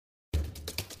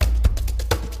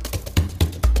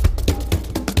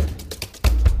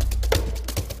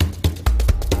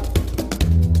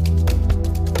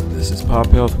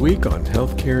PopHealth Week on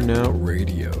Healthcare Now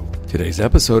Radio. Today's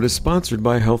episode is sponsored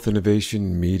by Health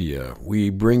Innovation Media. We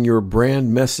bring your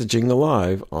brand messaging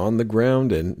alive on the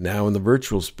ground and now in the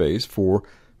virtual space for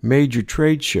major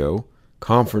trade show,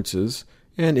 conferences,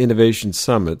 and innovation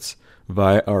summits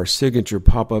via our signature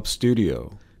pop-up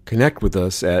studio. Connect with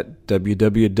us at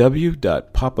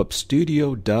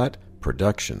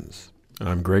www.popupstudio.productions.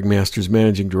 I'm Greg Masters,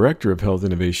 Managing Director of Health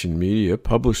Innovation Media,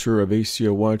 publisher of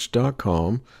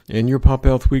ACOWatch.com, and your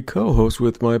PopHealth Week co-host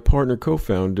with my partner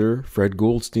co-founder, Fred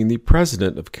Goldstein, the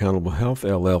president of Accountable Health,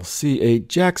 LLC, a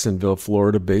Jacksonville,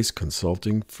 Florida-based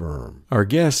consulting firm. Our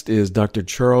guest is Dr.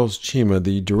 Charles Chima,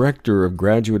 the Director of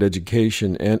Graduate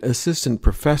Education and Assistant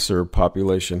Professor of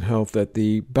Population Health at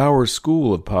the Bowers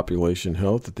School of Population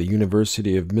Health at the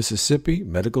University of Mississippi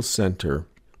Medical Center.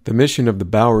 The mission of the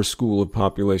Bowers School of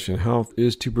Population Health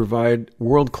is to provide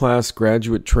world-class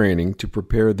graduate training to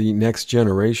prepare the next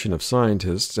generation of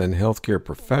scientists and healthcare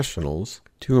professionals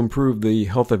to improve the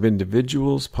health of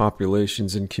individuals,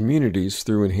 populations, and communities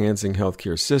through enhancing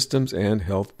healthcare systems and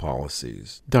health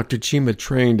policies. Dr. Chima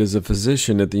trained as a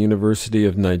physician at the University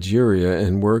of Nigeria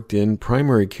and worked in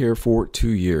primary care for 2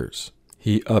 years.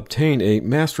 He obtained a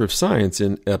Master of Science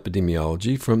in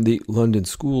Epidemiology from the London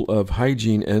School of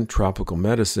Hygiene and Tropical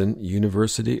Medicine,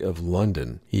 University of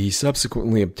London. He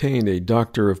subsequently obtained a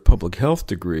Doctor of Public Health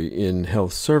degree in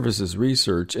Health Services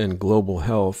Research and Global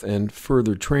Health and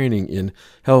further training in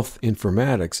Health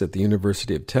Informatics at the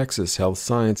University of Texas Health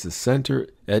Sciences Center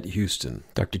at Houston.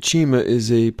 Dr. Chima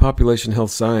is a population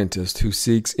health scientist who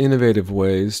seeks innovative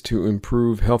ways to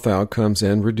improve health outcomes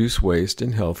and reduce waste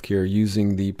in healthcare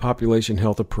using the population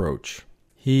health approach.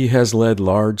 He has led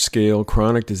large-scale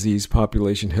chronic disease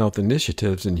population health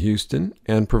initiatives in Houston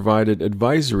and provided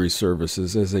advisory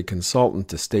services as a consultant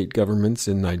to state governments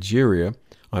in Nigeria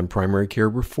on primary care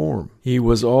reform. He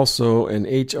was also an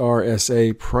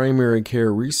HRSA Primary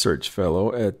Care Research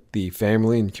Fellow at the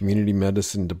Family and Community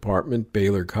Medicine Department,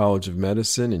 Baylor College of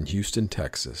Medicine in Houston,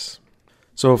 Texas.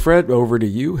 So Fred, over to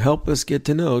you. Help us get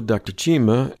to know Dr.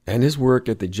 Chima and his work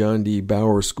at the John D.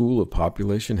 Bowers School of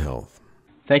Population Health.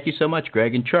 Thank you so much,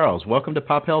 Greg. And Charles, welcome to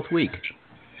PopHealth Week.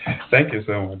 Thank you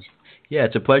so much. Yeah,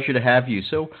 it's a pleasure to have you.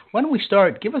 So why don't we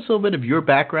start? Give us a little bit of your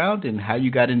background and how you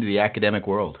got into the academic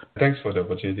world. Thanks for the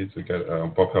opportunity to get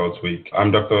PopHealth Week. I'm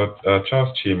Dr.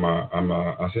 Charles Chima. I'm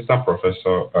an assistant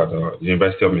professor at the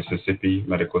University of Mississippi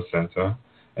Medical Center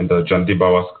and the John D.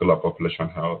 Bowers School of Population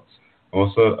Health. I'm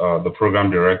also the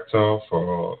program director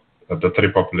for the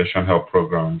 3 population health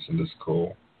programs in the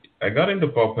school. I got into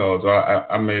PopHealth.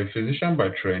 I'm a physician by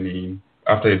training.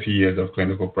 After a few years of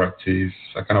clinical practice,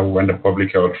 I kind of went the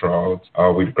public health route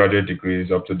with graduate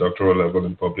degrees up to doctoral level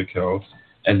in public health.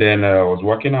 And then I was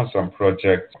working on some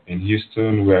projects in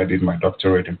Houston where I did my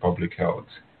doctorate in public health.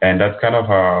 And that's kind of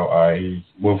how I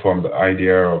moved from the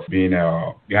idea of being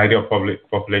the idea of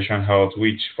population health,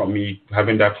 which for me,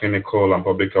 having that clinical and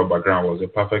public health background was a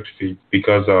perfect fit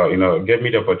because, it gave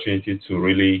me the opportunity to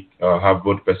really have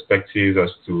both perspectives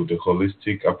as to the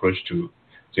holistic approach to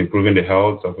improving the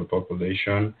health of the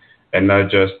population and not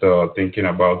just thinking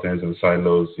about things in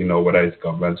silos, whether it's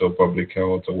governmental public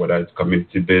health or whether it's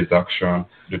community-based action,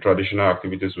 the traditional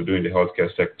activities we do in the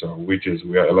healthcare sector, which is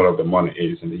where a lot of the money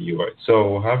is in the U.S.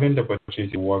 So having the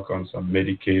opportunity to work on some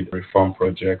Medicaid reform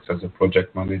projects as a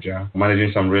project manager,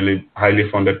 managing some really highly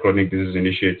funded chronic disease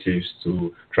initiatives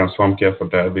to transform care for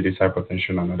diabetes,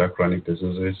 hypertension, and other chronic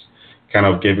diseases kind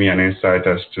of gave me an insight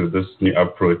as to this new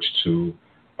approach to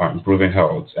improving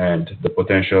health and the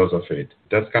potentials of it.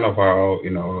 That's kind of how, I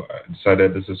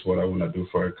decided this is what I want to do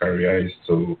for a career, is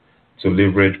to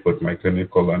leverage both my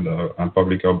clinical and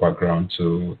public health background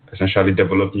to essentially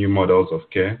develop new models of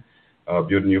care,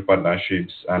 build new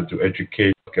partnerships, and to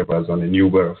educate caregivers on a new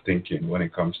way of thinking when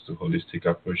it comes to holistic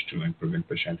approach to improving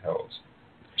patient health.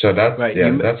 So that's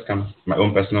that's kind of my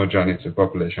own personal journey to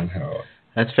population health.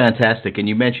 That's fantastic. And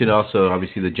you mentioned also,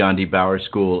 obviously, the John D. Bowers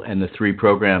School and the 3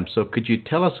 programs. So could you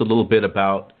tell us a little bit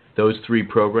about those 3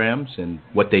 programs and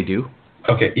what they do?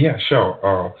 Okay, yeah,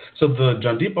 sure. So the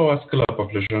John D. Bowers School of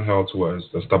Population Health was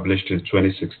established in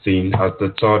 2016 as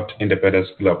the 3rd independent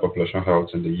school of population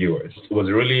health in the U.S. It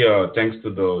was really thanks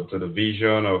to the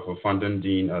vision of founding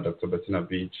dean, Dr. Bettina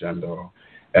Beach, and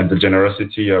the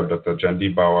generosity of Dr. John D.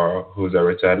 Bauer, who's a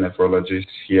retired nephrologist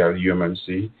here at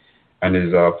UMMC. and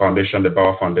his foundation, the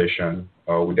Bauer Foundation.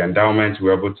 With the endowment, we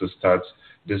were able to start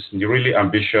this really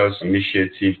ambitious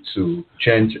initiative to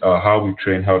change how we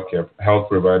train health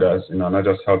providers, not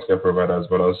just healthcare providers,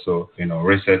 but also,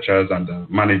 researchers and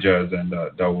managers, and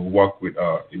that will work with,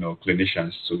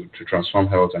 clinicians to transform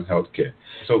health and healthcare.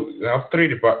 So we have 3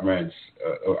 departments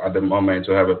at the moment.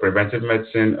 We have a preventive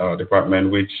medicine department,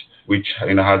 which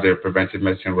has a preventive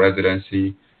medicine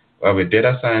residency. We have a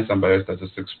data science and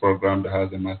biostatistics program that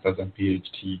has a master's and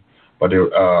PhD. But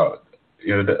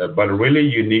but a really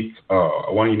unique,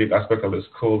 one unique aspect of the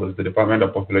school is the Department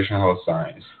of Population Health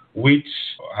Science, which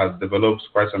has developed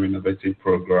quite some innovative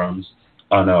programs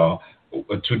on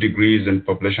 2 degrees in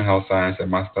population health science, a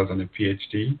master's and a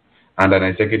PhD, and an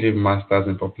executive master's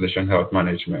in population health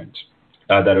management.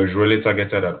 That is really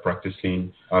targeted at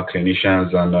practicing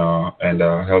clinicians and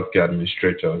healthcare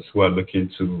administrators who are looking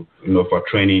to, for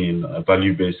training in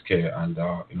value-based care and,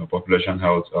 population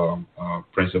health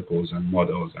principles and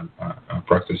models and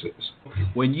practices.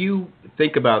 When you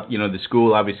think about, the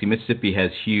school, obviously Mississippi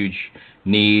has huge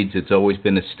needs. It's always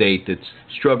been a state that's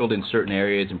struggled in certain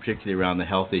areas, and particularly around the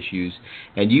health issues.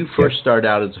 And you first started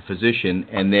out as a physician,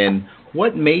 and then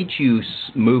what made you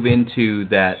move into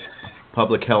that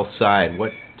public health side?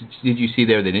 What did you see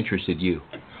there that interested you?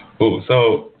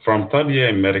 So from 3rd year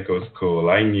in medical school,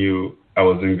 I knew I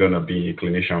wasn't going to be a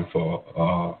clinician for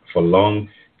long,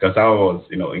 because I was,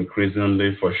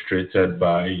 increasingly frustrated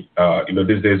by,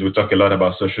 these days we talk a lot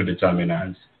about social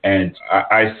determinants. And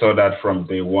I saw that from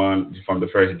day one, from the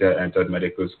first day I entered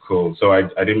medical school. So I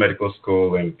did medical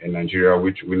school in Nigeria,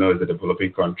 which we know is a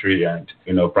developing country. And,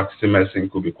 practicing medicine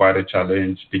could be quite a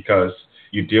challenge, because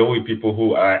you deal with people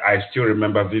who I still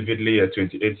remember vividly, a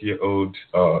 28-year-old,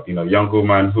 young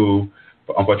woman who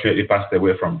unfortunately passed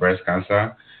away from breast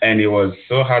cancer. And it was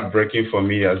so heartbreaking for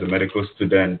me as a medical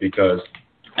student, because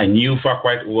I knew for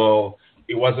quite well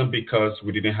it wasn't because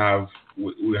we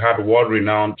had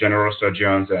world-renowned general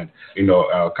surgeons and,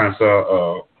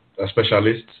 cancer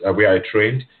specialists where I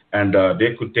trained, and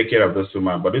they could take care of this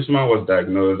woman. But this woman was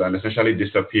diagnosed and essentially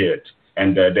disappeared,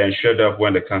 and then showed up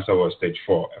when the cancer was stage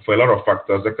 4 for a lot of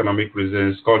factors, economic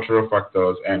reasons, cultural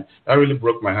factors, and that really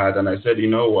broke my heart. And I said, you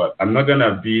know what, I'm not going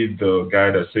to be the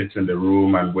guy that sits in the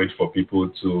room and wait for people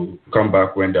to come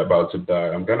back when they're about to die.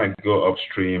 I'm going to go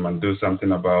upstream and do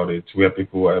something about it, where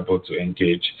people are able to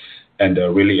engage and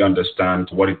really understand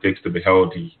what it takes to be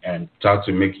healthy and how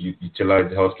to utilize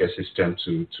the healthcare system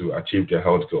to achieve their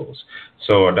health goals.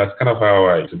 So that's kind of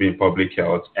how to be in public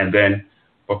health. And then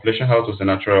population health was a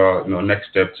natural, next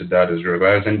step to that, is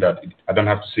realizing that I don't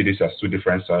have to see this as 2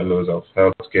 different silos of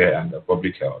healthcare and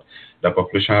public health. The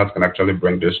population health can actually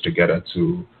bring this together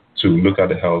to look at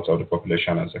the health of the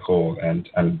population as a whole and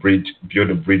build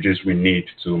the bridges we need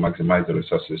to maximize the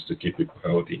resources to keep people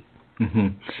healthy. Mm-hmm.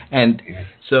 And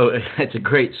so it's a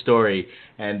great story.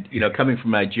 And, coming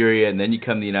from Nigeria and then you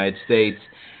come to the United States,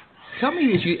 tell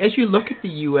me, as you look at the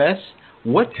U.S.,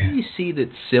 what do you see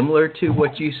that's similar to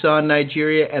what you saw in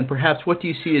Nigeria, and perhaps what do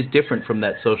you see as different from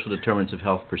that social determinants of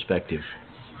health perspective?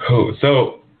 So,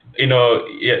 so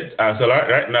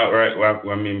right now,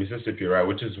 I'm in Mississippi, right,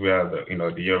 which is where the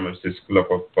UMMC School of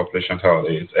Population Health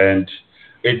is, and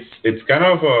it's kind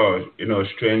of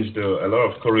strange, though. A lot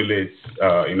of correlates.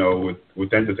 We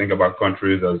tend to think about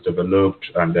countries as developed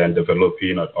and then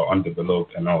developing or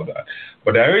undeveloped and all that.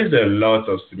 But there is a lot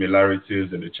of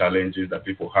similarities in the challenges that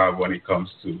people have when it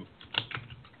comes to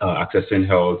accessing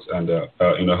health and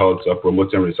health,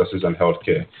 promoting resources and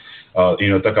healthcare.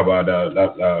 Talk about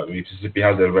that Mississippi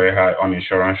has a very high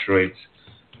uninsurance rate.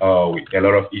 With a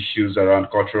lot of issues around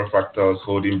cultural factors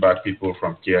holding back people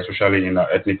from care, especially in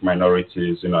ethnic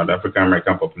minorities, the African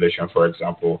American population, for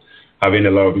example, having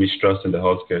a lot of mistrust in the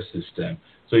healthcare system.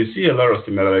 So you see a lot of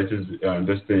similarities in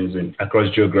these things across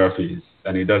geographies,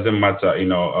 and it doesn't matter, those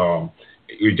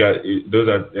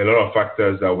are a lot of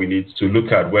factors that we need to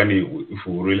look at if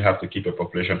we really have to keep a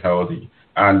population healthy.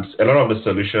 And a lot of the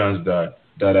solutions that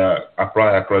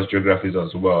apply across geographies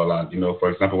as well. And, for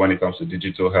example, when it comes to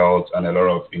digital health and a lot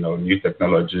of, new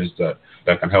technologies that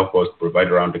can help us provide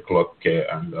around-the-clock care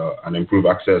and improve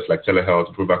access, like telehealth,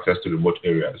 improve access to remote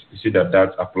areas. You see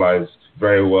that applies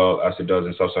very well as it does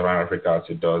in sub-Saharan Africa, as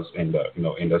it does in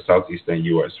the southeastern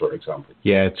U.S., for example.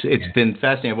 Yeah, it's been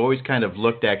fascinating. I've always kind of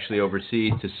looked actually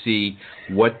overseas to see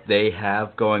what they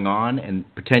have going on, and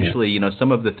potentially,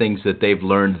 some of the things that they've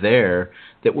learned there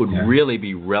that would really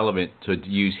be relevant to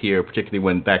use here, particularly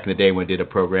when back in the day when we did a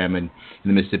program in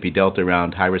the Mississippi Delta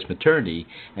around high-risk maternity,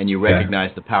 and you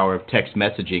recognize the power of text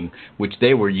messaging, which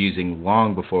they were using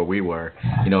long before we were,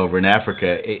 over in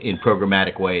Africa in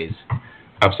programmatic ways.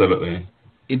 Absolutely.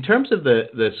 In terms of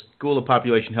the School of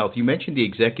Population Health, you mentioned the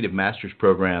Executive Master's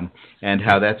Program and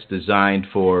how that's designed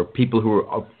for people who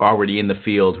are already in the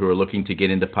field who are looking to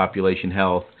get into population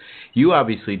health. You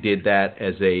obviously did that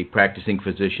as a practicing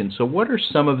physician. So what are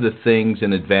some of the things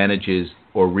and advantages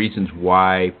or reasons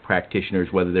why practitioners,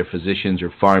 whether they're physicians or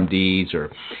PharmDs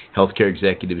or healthcare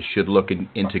executives, should look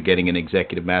into getting an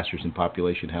Executive Master's in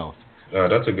Population Health?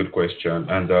 That's a good question.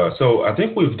 And so I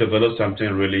think we've developed something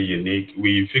really unique.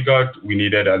 We figured we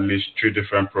needed at least 3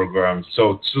 different programs.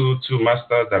 So two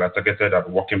masters that are targeted at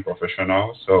working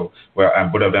professionals. So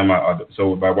and both of them are,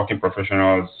 so by working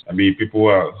professionals, I mean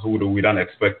people who we don't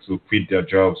expect to quit their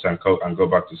jobs and go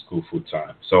back to school full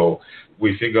time. So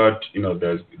we figured,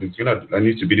 there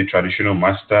needs to be the traditional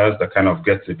masters that kind of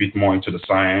gets a bit more into the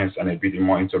science and a bit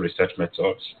more into research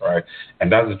methods, right?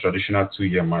 And that's the traditional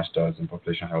 2-year masters in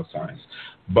population health science.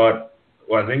 But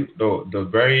I think the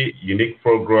very unique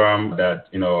program that,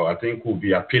 I think will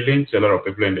be appealing to a lot of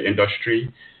people in the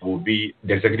industry will be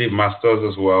the executive masters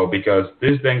as well, because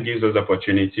this then gives us the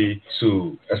opportunity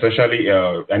to essentially,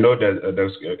 I know that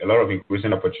there's a lot of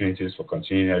increasing opportunities for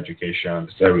continuing education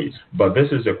series, but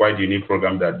this is a quite unique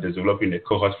program that developed in a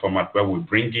cohort format where we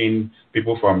bring in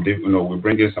people from, we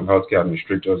bring in some healthcare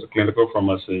administrators, clinical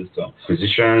pharmacists,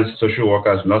 physicians, social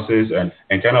workers, nurses,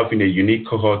 and kind of in a unique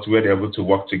cohort where they're able to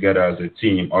work together as a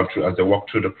team as they walk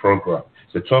through the program.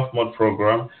 It's a 12-month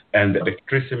program, and the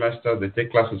 3 semesters, they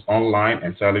take classes online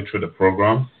entirely through the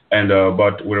program. And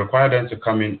but we require them to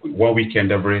come in 1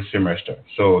 weekend every semester.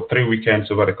 So 3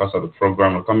 weekends over the course of the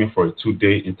program. We're coming for a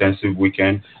 2-day intensive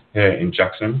weekend here in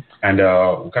Jackson. And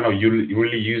we kind of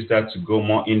really use that to go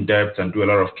more in-depth and do a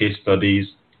lot of case studies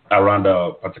around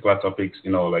particular topics,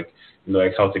 like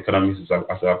health economics as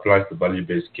it applies to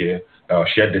value-based care,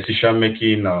 shared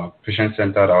decision-making,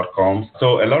 patient-centered outcomes.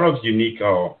 So a lot of unique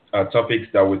topics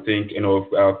that we think,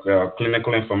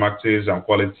 clinical informatics and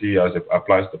quality as it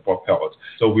applies to PopHealth.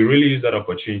 So we really use that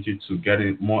opportunity to get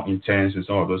it more intense in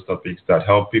some of those topics that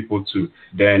help people to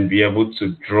then be able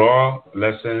to draw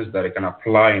lessons that they can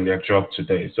apply in their job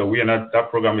today. So that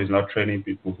program is not training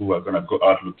people who are going to go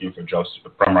out looking for jobs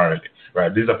primarily,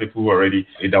 right? These are people who are already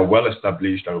either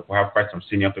well-established or who have quite some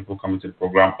senior people coming to the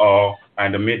program, or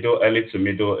in the early to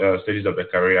middle stages of their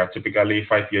career, typically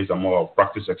 5 years or more of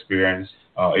practice experience,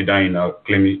 either in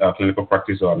clinical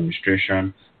practice or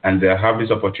administration, and they have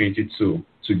this opportunity to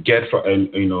get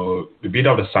a bit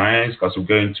of the science, because we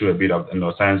go into a bit of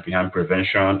science behind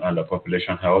prevention and the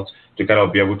population health, to kind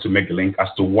of be able to make the link as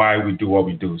to why we do what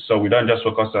we do. So we don't just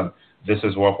focus on this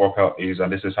is what PopHealth is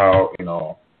and this is how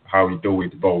we do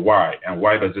it, but why, and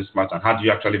why does this matter, and how do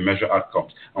you actually measure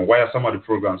outcomes, and why are some of the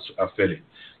programs failing?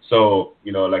 So,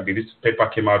 like this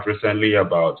paper came out recently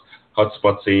about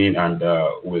hotspotting, and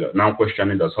we're now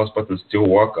questioning, does hotspotting still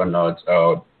work or not?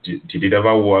 Did it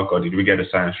ever work, or did we get the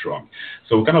science wrong?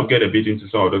 So we kind of get a bit into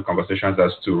some of those conversations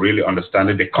as to really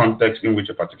understanding the context in which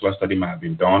a particular study might have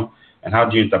been done, and how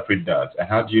do you interpret that, and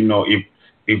how do you know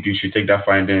if you should take that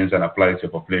findings and apply it to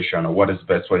your population, or what is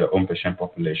best for your own patient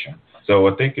population. So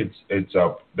I think it's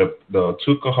the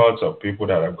 2 cohorts of people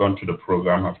that have gone through the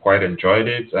program have quite enjoyed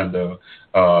it, and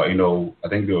I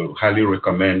think they'll highly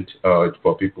recommend it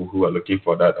for people who are looking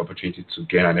for that opportunity to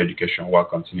gain an education while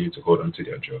continuing to hold on to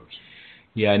their jobs.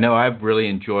 Yeah, I know I've really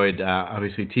enjoyed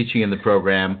obviously teaching in the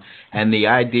program, and the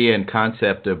idea and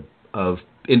concept of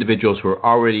individuals who are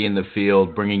already in the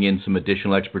field bringing in some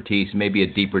additional expertise, maybe a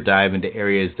deeper dive into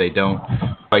areas they don't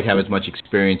quite have as much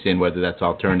experience in, whether that's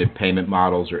alternative payment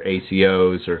models or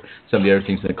ACOs or some of the other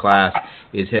things in the class,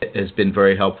 has been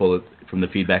very helpful from the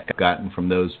feedback I've gotten from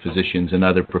those physicians and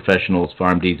other professionals,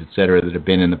 PharmDs, et cetera, that have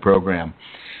been in the program.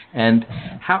 And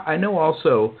I know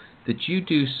also that you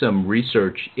do some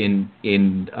research in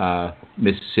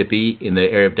Mississippi in the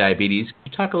area of diabetes.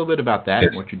 Can you talk a little bit about that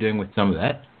and what you're doing with some of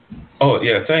that? Oh,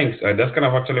 yeah, thanks. That's kind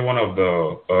of actually one of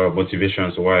the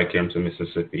motivations why I came to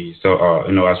Mississippi. So,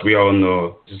 as we all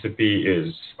know, Mississippi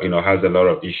has a lot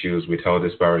of issues with health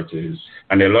disparities,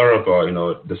 and a lot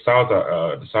of, the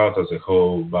South as a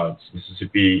whole, but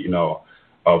Mississippi,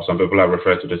 some people have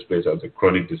referred to this place as the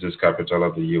chronic disease capital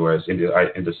of the U.S. in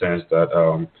the sense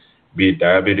that be it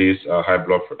diabetes,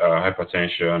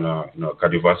 hypertension,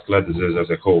 cardiovascular disease as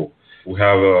a whole, we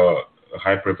have a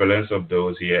high prevalence of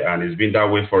those here, and it's been that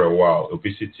way for a while.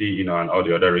 Obesity, and all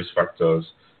the other risk factors.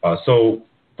 So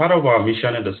part of our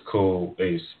mission in the school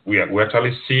is we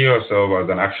actually see ourselves as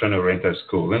an action-oriented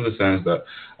school, in the sense that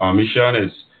our mission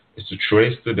is to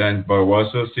train students, but we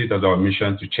also see it as our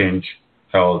mission to change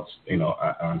health, and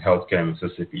healthcare in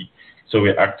Mississippi. So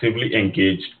we're actively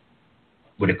engaged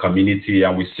with the community,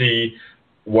 and we see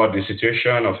what the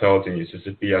situation of health in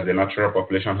Mississippi as a natural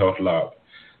population health lab.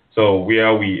 So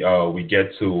where we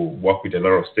get to work with a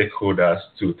lot of stakeholders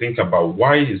to think about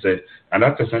why is it, and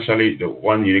that's essentially the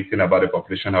one unique thing about the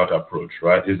population health approach,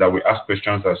 right? Is that we ask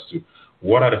questions as to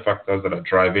what are the factors that are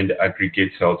driving the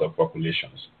aggregate health of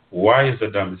populations? Why is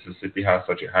it that Mississippi has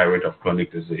such a high rate of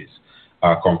chronic disease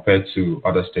compared to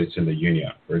other states in the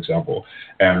union, for example?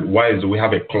 And why is we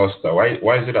have a cluster? Why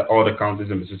is it that all the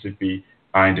counties in Mississippi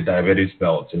are in the diabetes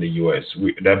belt in the U.S.?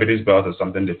 Diabetes belt is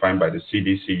something defined by the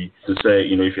CDC to say,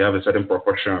 if you have a certain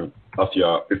proportion of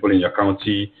your people in your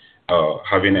county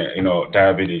having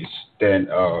diabetes, then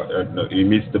it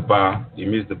meets the bar. It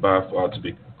meets the bar to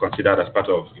be considered as part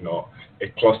of a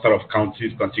cluster of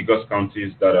counties, contiguous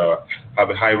counties that have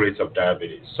a high rate of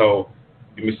diabetes. So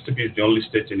Mississippi is the only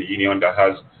state in the union that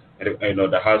has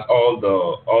all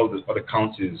the other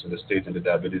counties in the state in the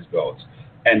diabetes belt.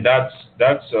 And that's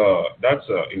a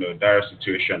dire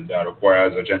situation that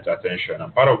requires urgent attention.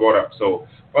 And part of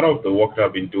the work that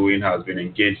I've been doing has been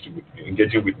engaging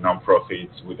with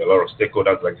nonprofits, with a lot of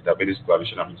stakeholders like the Diabetes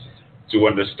Coalition of Mississippi, to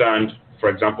understand, for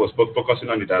example, focusing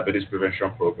on the Diabetes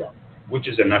Prevention Program, which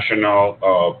is a national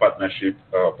partnership,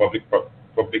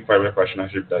 public-private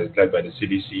partnership that is led by the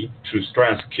CDC to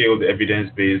try and scale the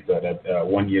evidence-based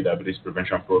one-year diabetes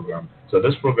prevention program. So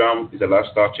this program is a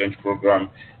lifestyle change program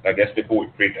that gets people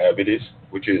with pre-diabetes,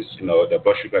 which is, their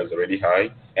blood sugar is already high.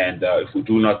 And if we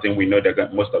do nothing, we know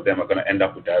that most of them are going to end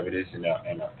up with diabetes in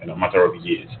a matter of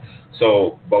years.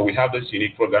 So, but we have this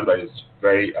unique program that is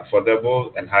very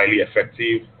affordable and highly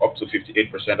effective. Up to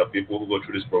 58% of people who go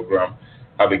through this program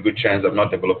have a good chance of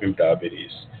not developing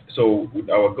diabetes. So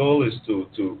our goal is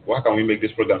to how can we make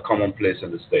this program commonplace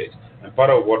in the state? And part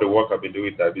of what the work I've been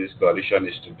doing with Diabetes Coalition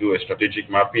is to do a strategic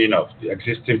mapping of the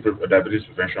existing diabetes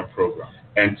prevention program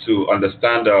and to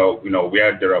understand,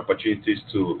 where there are opportunities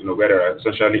where there are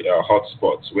essentially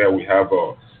hotspots where we have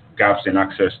gaps in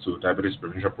access to diabetes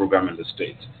prevention program in the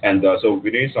state. And so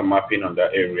we're doing some mapping on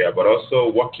that area, but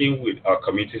also working with our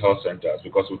community health centers,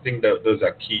 because we think that those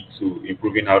are key to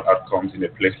improving health outcomes in a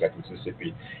place like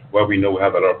Mississippi, where we know we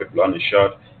have a lot of people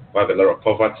uninsured, we have a lot of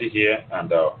poverty here,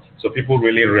 and so people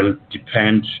really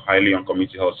depend highly on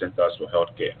community health centers for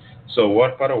healthcare. So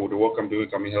what part of the work I'm doing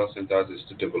with community health centers is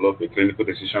to develop a clinical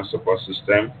decision support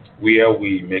system where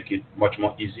we make it much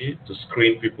more easy to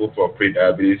screen people for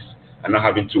pre-diabetes and not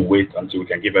having to wait until we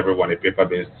can give everyone a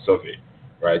paper-based survey,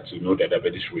 right, to know their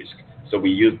diabetes risk. So we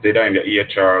use data in the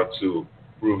EHR to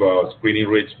prove our screening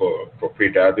rates for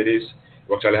pre-diabetes.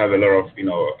 We actually have a lot of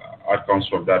outcomes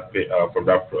from that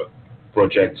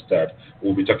project that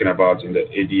we'll be talking about in the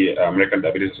ADA, American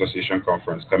Diabetes Association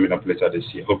conference coming up later this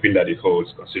year, hoping that it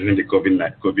holds considering the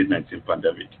COVID-19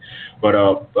 pandemic. But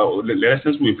the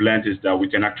lessons we've learned is that we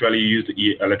can actually use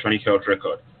the electronic health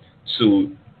record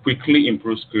to quickly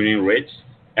improve screening rates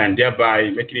and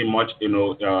thereby making it much,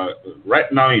 right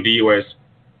now in the US,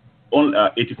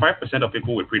 85% of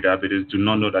people with prediabetes do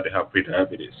not know that they have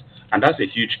prediabetes. And that's a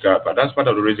huge gap. And that's part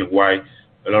of the reason why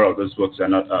a lot of those folks are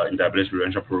not in diabetes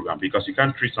prevention program, because you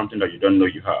can't treat something that you don't know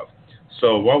you have.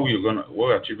 So what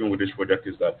we're achieving with this project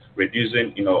is that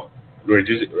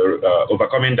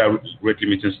overcoming that rate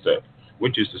limiting step,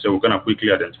 which is to say we're going to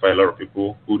quickly identify a lot of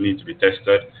people who need to be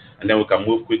tested, and then we can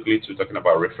move quickly to talking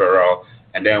about referral.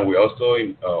 And then we're also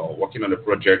working on a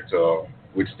project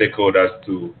with stakeholders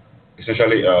to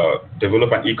essentially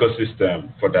develop an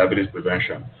ecosystem for diabetes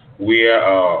prevention,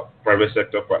 where private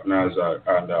sector partners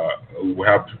and we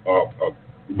have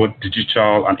both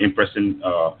digital and in-person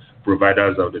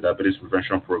providers of the diabetes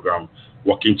prevention program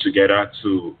working together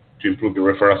to improve the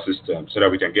referral system so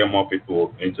that we can get more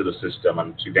people into the system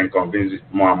and to then convince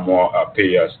more and more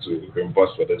payers to reimburse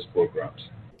for these programs.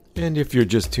 And if you're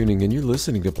just tuning in, you're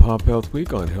listening to Pop Health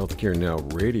Week on Healthcare Now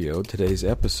Radio. Today's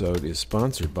episode is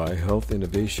sponsored by Health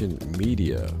Innovation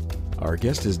Media. Our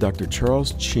guest is Dr.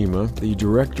 Charles Chima, the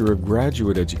Director of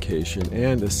Graduate Education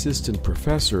and Assistant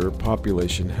Professor of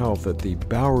Population Health at the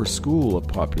Bauer School of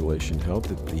Population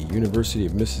Health at the University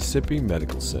of Mississippi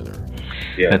Medical Center.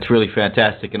 Yeah. That's really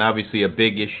fantastic, and obviously a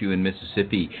big issue in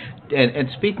Mississippi. And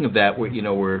speaking of that,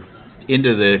 we're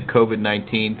into the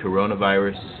COVID-19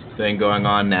 coronavirus thing going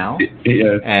on now,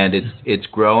 and it's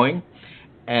growing.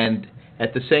 And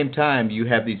at the same time, you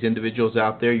have these individuals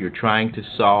out there. You're trying to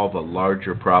solve a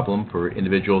larger problem for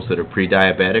individuals that are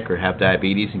pre-diabetic or have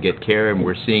diabetes and get care, and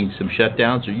we're seeing some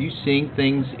shutdowns. Are you seeing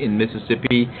things in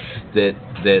Mississippi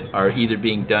that are either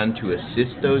being done to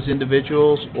assist those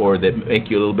individuals or that make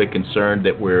you a little bit concerned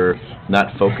that we're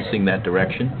not focusing that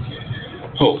direction?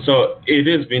 Oh, so it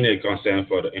has been a concern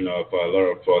for a lot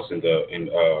of us in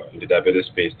the diabetes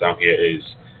space down here is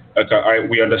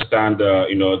we understand,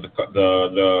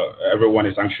 everyone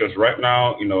is anxious right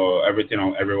now. Everything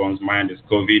on everyone's mind is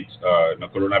COVID,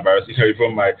 coronavirus.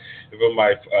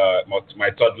 My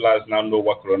toddlers now know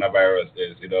what coronavirus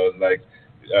is.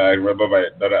 I remember my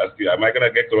daughter asked me, "Am I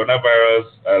gonna get coronavirus?"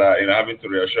 And having to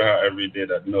reassure her every day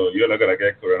that no, you're not gonna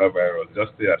get coronavirus.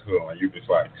 Just stay at home and you'll be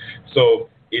fine. So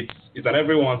it's on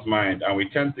everyone's mind, and we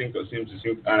can't think or seem to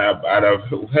think. And I've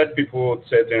heard people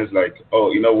say things like,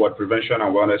 "Oh, you know what? Prevention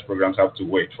and wellness programs have to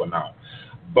wait for now."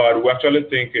 But we actually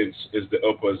think it's the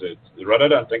opposite. Rather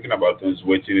than thinking about things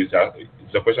waiting, it's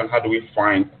the question: how do we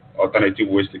find alternative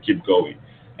ways to keep going?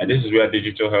 And this is where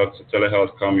digital health,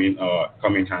 telehealth come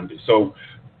in handy. So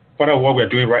part of what we're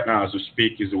doing right now as we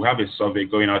speak is we have a survey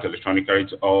going out electronically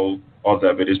to all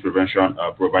diabetes prevention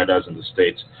providers in the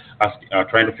state,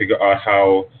 trying to figure out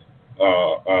how,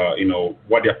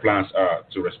 what their plans are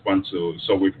to respond to.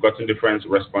 So we've gotten different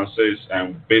responses,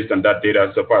 and based on that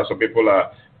data, so people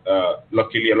are,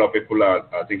 luckily a lot of people are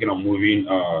thinking of moving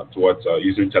towards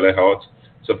using telehealth.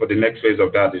 So for the next phase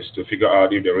of that is to figure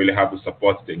out if they really have the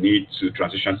support they need to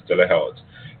transition to telehealth.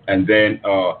 And then,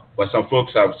 but some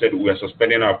folks have said we are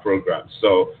suspending our program.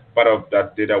 So part of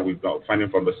that data we've been finding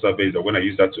from the surveys, we're going to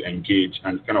use that to engage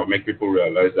and kind of make people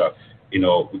realize that,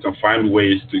 we can find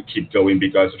ways to keep going,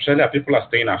 because especially if people are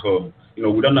staying at home, we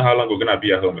don't know how long we're going to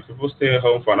be at home. If people stay at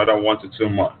home for another 1 to 2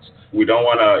 months, we don't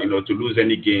want to, to lose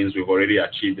any gains we've already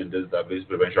achieved in this diabetes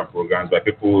prevention programs by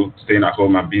people staying at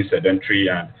home and being sedentary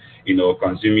and,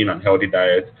 consuming unhealthy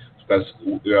diet. Because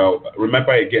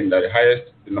remember again that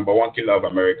the number one killer of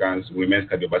Americans remains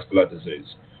cardiovascular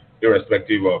disease,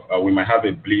 irrespective of we might have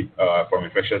a blip from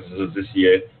infectious disease this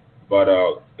year, but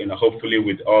hopefully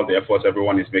with all the efforts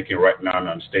everyone is making right now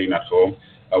and staying at home,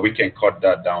 we can cut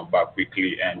that down back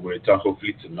quickly and we return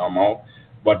hopefully to normal.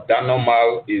 But that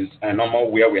normal is a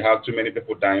normal where we have too many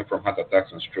people dying from heart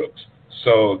attacks and strokes.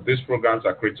 So these programs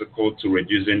are critical to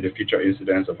reducing the future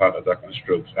incidence of heart attack and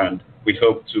strokes, and we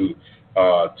hope to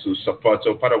support.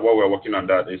 So part of what we're working on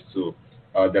that is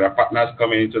there are partners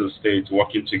coming into the state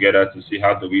working together to see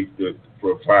how do we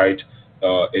provide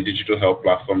a digital health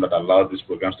platform that allows these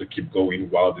programs to keep going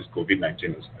while this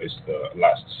COVID-19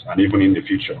 lasts, and even in the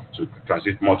future to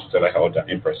transit more to telehealth and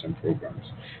in-person programs.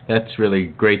 That's really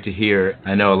great to hear.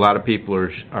 I know a lot of people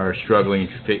are struggling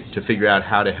to figure out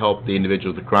how to help the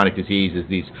individuals with chronic disease, as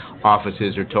these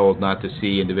offices are told not to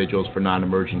see individuals for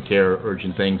non-emergent care or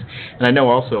urgent things. And I know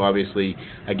also, obviously,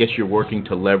 I guess you're working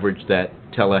to leverage that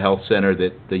telehealth center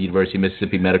that the University of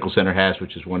Mississippi Medical Center has,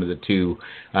 which is one of the two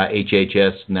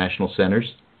HHS national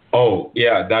centers. Oh,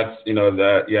 yeah, that's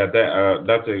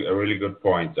that's a really good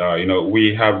point.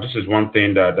 This is one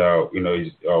thing that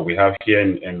we have here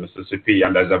in Mississippi,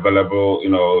 and that's available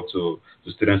to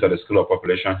students at the School of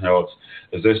Population Health,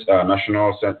 is this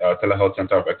National Telehealth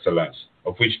Center of Excellence,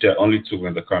 of which there are only 2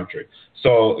 in the country.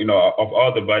 So, of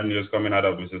all the bad news coming out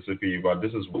of Mississippi, but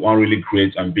this is one really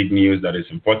great and big news that is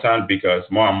important, because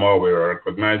more and more we're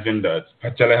recognizing that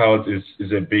telehealth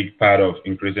is a big part of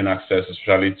increasing access,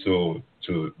 especially to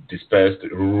dispersed,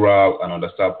 rural, and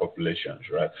underserved populations,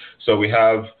 right? So we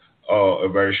have a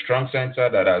very strong center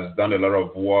that has done a lot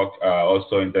of work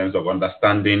also in terms of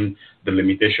understanding the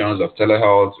limitations of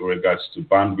telehealth in regards to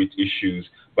bandwidth issues,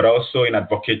 but also in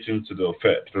advocating to the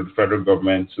federal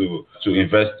government to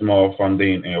invest more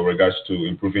funding in regards to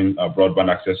improving broadband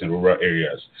access in rural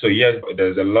areas. So yes,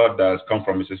 there's a lot that has come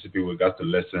from Mississippi with regards to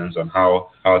lessons on how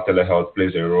telehealth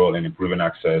plays a role in improving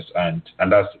access, and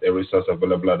that's a resource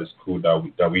available at the school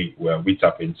that we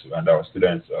tap into, and our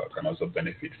students can also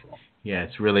benefit from. Yeah,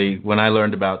 it's really, when I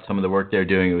learned about some of the work they're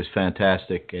doing, it was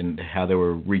fantastic, and how they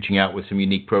were reaching out with some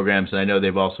unique programs. And I know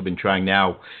they've also been trying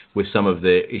now with some of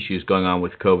the issues going on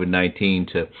with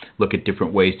COVID-19 to look at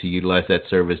different ways to utilize that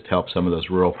service to help some of those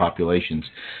rural populations.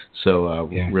 So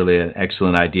really an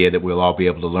excellent idea that we'll all be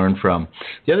able to learn from.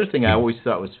 The other thing I always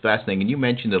thought was fascinating, and you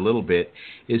mentioned a little bit,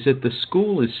 is that the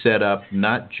school is set up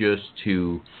not just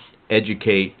to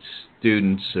educate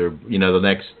students or, the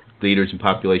next leaders in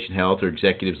population health or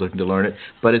executives looking to learn it,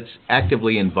 but it's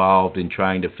actively involved in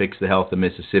trying to fix the health of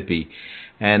Mississippi.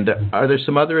 And are there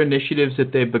some other initiatives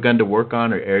that they've begun to work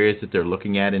on, or areas that they're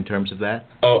looking at in terms of that?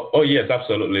 Oh yes,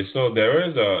 absolutely. So there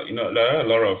is there are a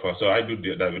lot of so I do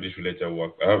diabetes related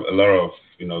work. I have a lot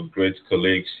of great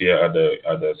colleagues here at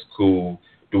the school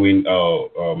doing.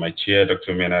 My chair,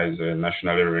 Dr. Mena, is a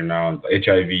nationally renowned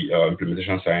HIV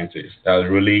implementation scientist that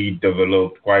has really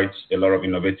developed quite a lot of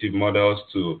innovative models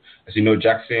to, as you know,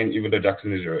 Jackson, even though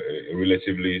Jackson is a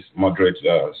relatively moderate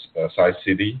sized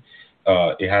city,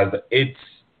 it has the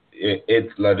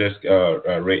eighth largest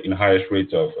highest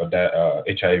rate of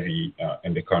HIV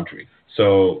in the country.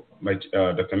 So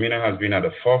Dr. Mina has been at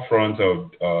the forefront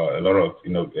of a lot of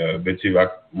innovative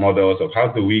models of how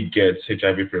do we get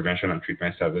HIV prevention and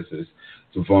treatment services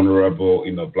to vulnerable,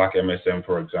 Black MSM,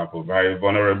 for example, very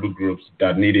vulnerable groups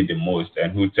that need it the most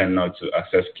and who tend not to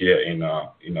access care in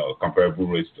comparable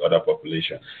rates to other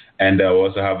populations. And we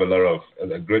also have a lot of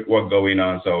great work going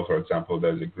on. So, for example,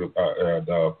 there's a group,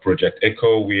 the Project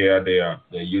ECHO, where they're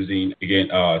using again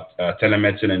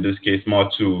telemedicine in this case more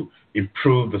to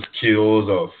improve the skills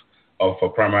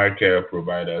of primary care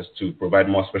providers to provide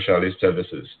more specialist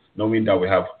services, knowing that we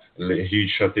have a huge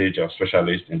shortage of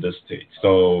specialists in this state.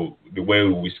 So the way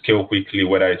we scale quickly,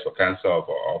 whether it's for cancer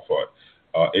or for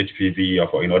HPV or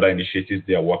for other initiatives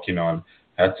they are working on,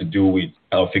 had to do with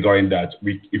figuring that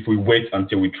if we wait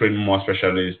until we train more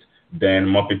specialists, then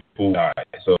more people die.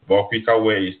 So a quicker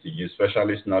way is to use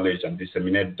specialist knowledge and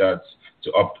disseminate that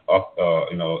to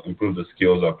improve the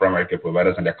skills of primary care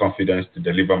providers and their confidence to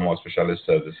deliver more specialist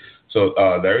services. So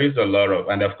there is a lot of,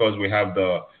 and of course we have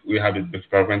the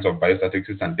departments of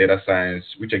biostatistics and data science,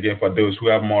 which again for those who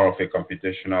have more of a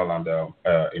computational and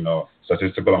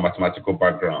statistical and mathematical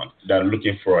background, that are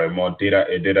looking for a more data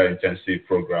intensive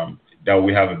program. That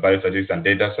we have a biostatistics and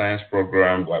data science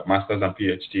program, like master's and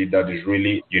PhD, that is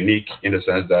really unique in the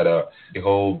sense that the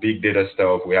whole big data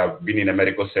stuff, we have been in a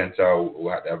medical center, we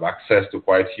have access to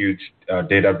quite huge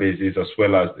databases, as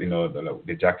well as,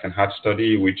 the Jackson Heart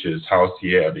Study, which is housed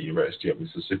here at the University of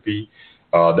Mississippi.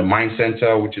 The Mind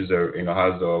Center, which is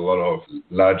has a lot of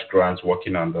large grants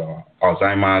working on the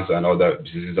Alzheimer's and other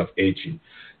diseases of aging.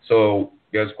 So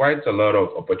there's quite a lot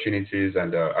of opportunities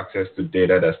and access to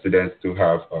data that students do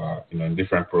have, in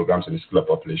different programs in the School of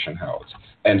Population Health.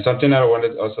 And something that I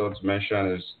wanted also to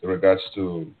mention is in regards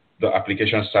to the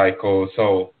application cycle.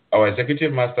 So our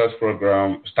executive master's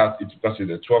program starts because it's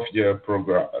a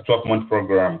 12-month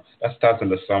program that starts in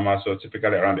the summer, so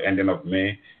typically around the ending of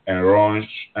May, and runs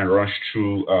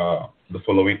through the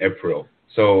following April.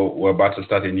 So we're about to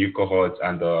start a new cohort,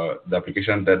 and the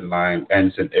application deadline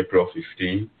ends in April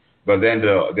 15. But then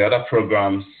the other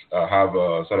programs have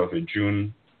sort of a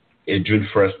June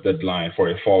 1st deadline for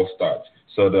a fall start.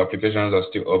 So the applications are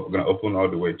still going to open all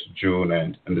the way to June,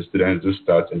 and the students do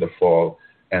start in the fall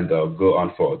and go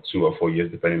on for 2 or 4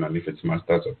 years, depending on if it's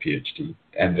master's or PhD.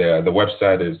 And the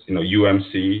website is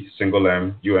UMC,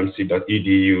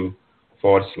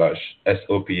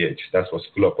 umc.edu/SOPH. That's for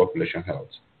School of Population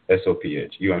Health,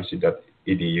 SOPH,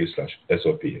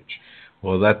 umc.edu/SOPH.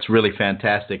 Well, that's really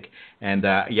fantastic. And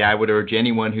I would urge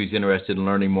anyone who's interested in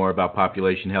learning more about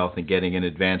population health and getting an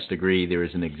advanced degree, there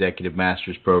is an executive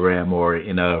master's program or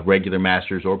in a regular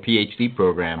master's or PhD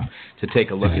program to take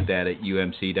a look at that at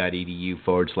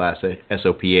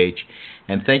umc.edu/SOPH.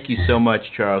 And thank you so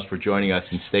much, Charles, for joining us,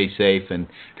 and stay safe and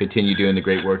continue doing the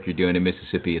great work you're doing in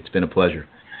Mississippi. It's been a pleasure.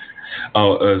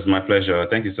 Oh, it was my pleasure.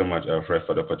 Thank you so much, Fred,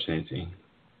 for the opportunity.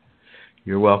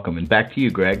 You're welcome. And back to you,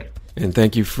 Greg. And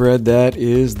thank you, Fred. That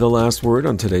is the last word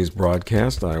on today's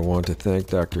broadcast. I want to thank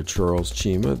Dr. Charles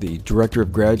Chima, the Director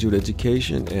of Graduate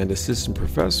Education and Assistant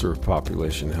Professor of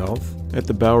Population Health at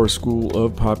the Baylor School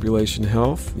of Population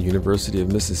Health, University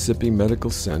of Mississippi Medical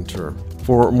Center.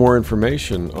 For more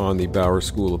information on the Baylor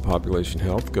School of Population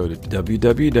Health, go to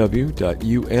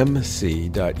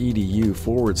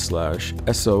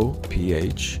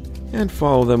www.umc.edu/SOPH and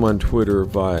follow them on Twitter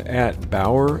via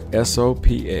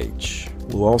 @BaylorSOPH.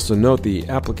 We'll also note the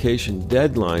application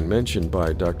deadline mentioned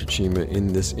by Dr. Chima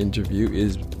in this interview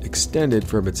is extended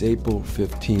from its April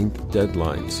 15th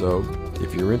deadline. So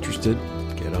if you're interested,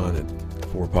 get on it.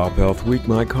 For Pop Health Week,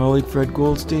 my colleague Fred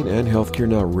Goldstein and Healthcare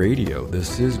Now Radio,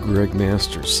 this is Greg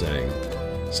Masters saying,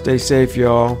 stay safe,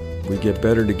 y'all. We get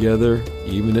better together,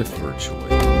 even if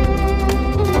virtually.